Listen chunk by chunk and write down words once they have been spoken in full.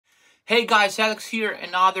Hey guys, Alex here,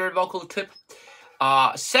 another vocal tip.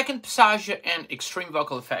 Second passage and extreme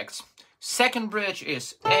vocal effects. Second bridge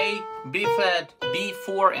is A, B flat,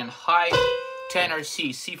 B4 and high tenor C,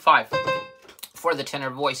 C5 for the tenor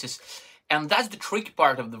voices. And that's the tricky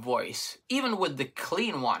part of the voice, even with the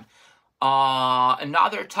clean one.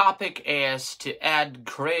 Another topic is to add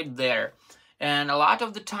grid there. And a lot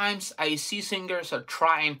of the times I see singers are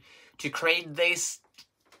trying to create this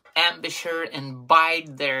embouchure and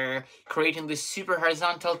bite there, creating this super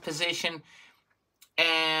horizontal position,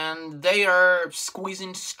 and they are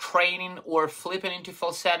squeezing, straining, or flipping into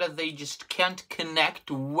falsetto. They just can't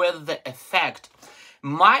connect with the effect.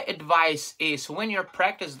 My advice is, when you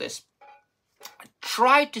practice this,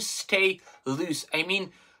 try to stay loose. I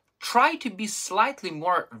mean, try to be slightly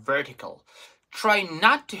more vertical. Try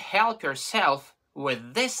not to help yourself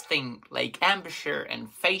with this thing like embouchure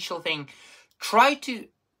and facial thing. Try to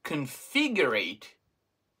configure it.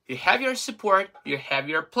 You have your support, you have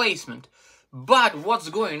your placement, but what's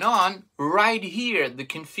going on right here, the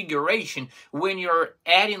configuration, when you're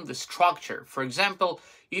adding the structure. For example,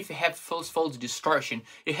 if you have false folds distortion,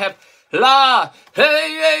 you have la, hey,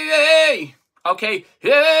 hey, hey, okay,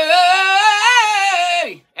 hey,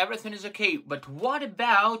 everything is okay. But what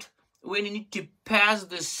about when you need to pass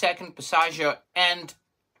the second passaggio and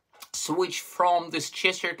switch from this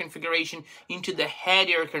chest ear configuration into the head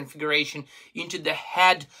ear configuration, into the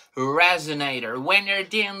head resonator? When you're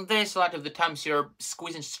doing this, a lot of the times you're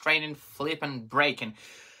squeezing, straining, flipping, breaking.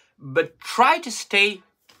 But try to stay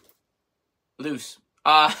loose.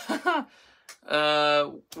 We are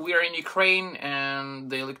in Ukraine, and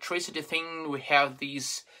the electricity thing, we have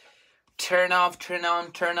these turn off, turn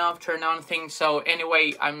on, turn off, turn on thing. So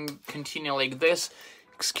anyway, I'm continuing like this.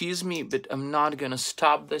 Excuse me, but I'm not gonna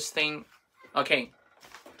stop this thing. Okay.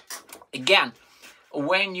 Again,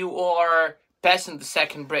 when you are passing the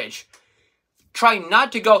second bridge, try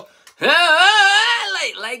not to go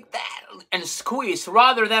like that and squeeze,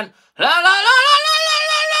 rather than la la la la la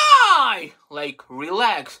la la la, like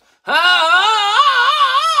relax.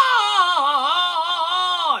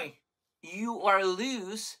 You are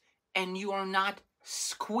loose and you are not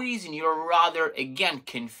squeezing, you're rather, again,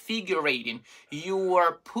 configuring. You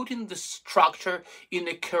are putting the structure in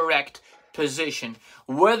the correct position.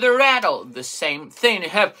 With the rattle, the same thing. You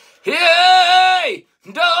have hey,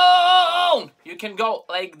 down. You can go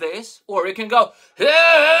like this, or you can go hey.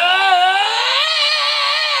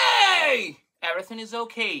 Everything is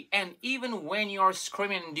okay. And even when you're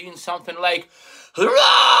screaming and doing something like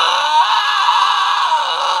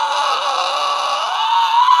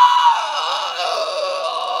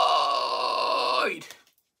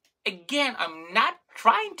again, I'm not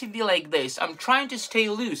trying to be like this. I'm trying to stay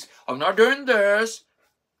loose. I'm not doing this.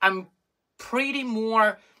 I'm pretty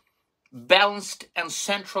more balanced and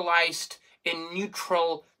centralized and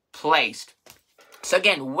neutral placed. So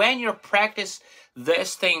again, when you practice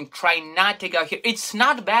this thing, try not to go here. It's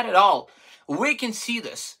not bad at all. We can see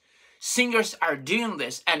this. Singers are doing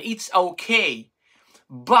this, and it's okay.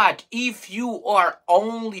 But if you are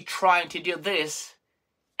only trying to do this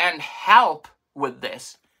and help with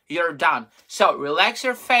this, you're done. So relax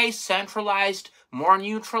your face, centralized, more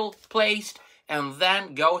neutral placed, and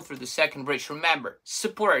then go through the second bridge. Remember,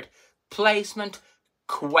 support, placement,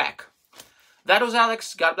 quick. That was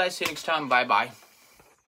Alex. God bless you. Next time. Bye-bye.